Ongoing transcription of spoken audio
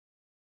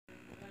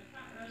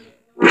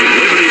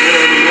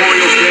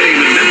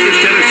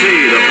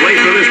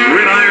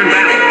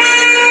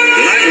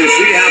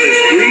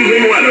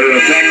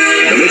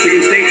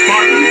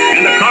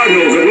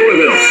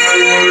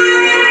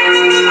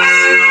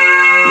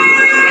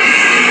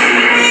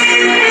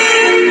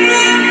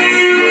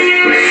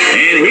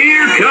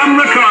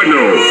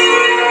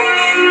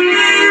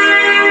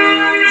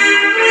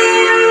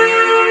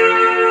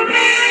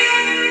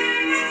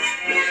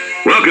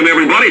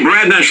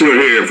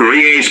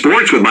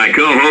Sports with my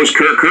co-hosts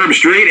Kirk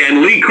Herbstreit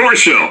and Lee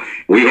Corso.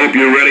 We hope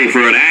you're ready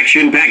for an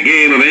action-packed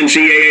game of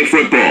NCAA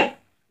football.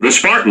 The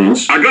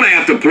Spartans are going to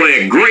have to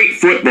play a great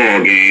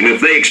football game if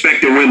they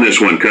expect to win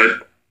this one,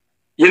 Kirk.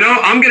 You know,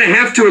 I'm going to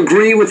have to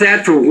agree with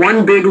that for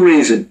one big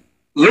reason.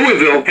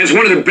 Louisville has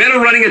one of the better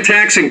running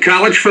attacks in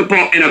college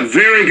football and a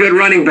very good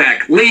running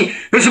back. Lee,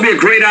 this will be a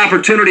great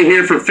opportunity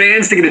here for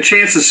fans to get a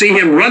chance to see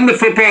him run the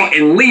football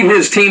and lead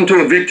his team to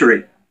a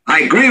victory.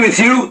 I agree with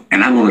you,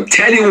 and I'm going to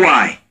tell you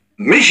why.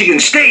 Michigan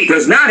State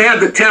does not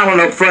have the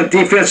talent up front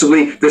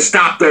defensively to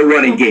stop their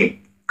running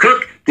game.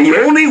 Kirk, the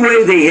only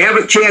way they have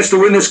a chance to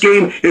win this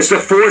game is to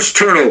force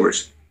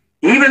turnovers.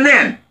 Even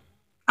then,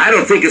 I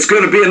don't think it's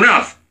going to be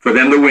enough for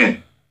them to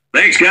win.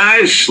 Thanks,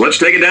 guys. Let's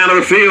take it down to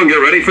the field and get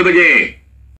ready for the game.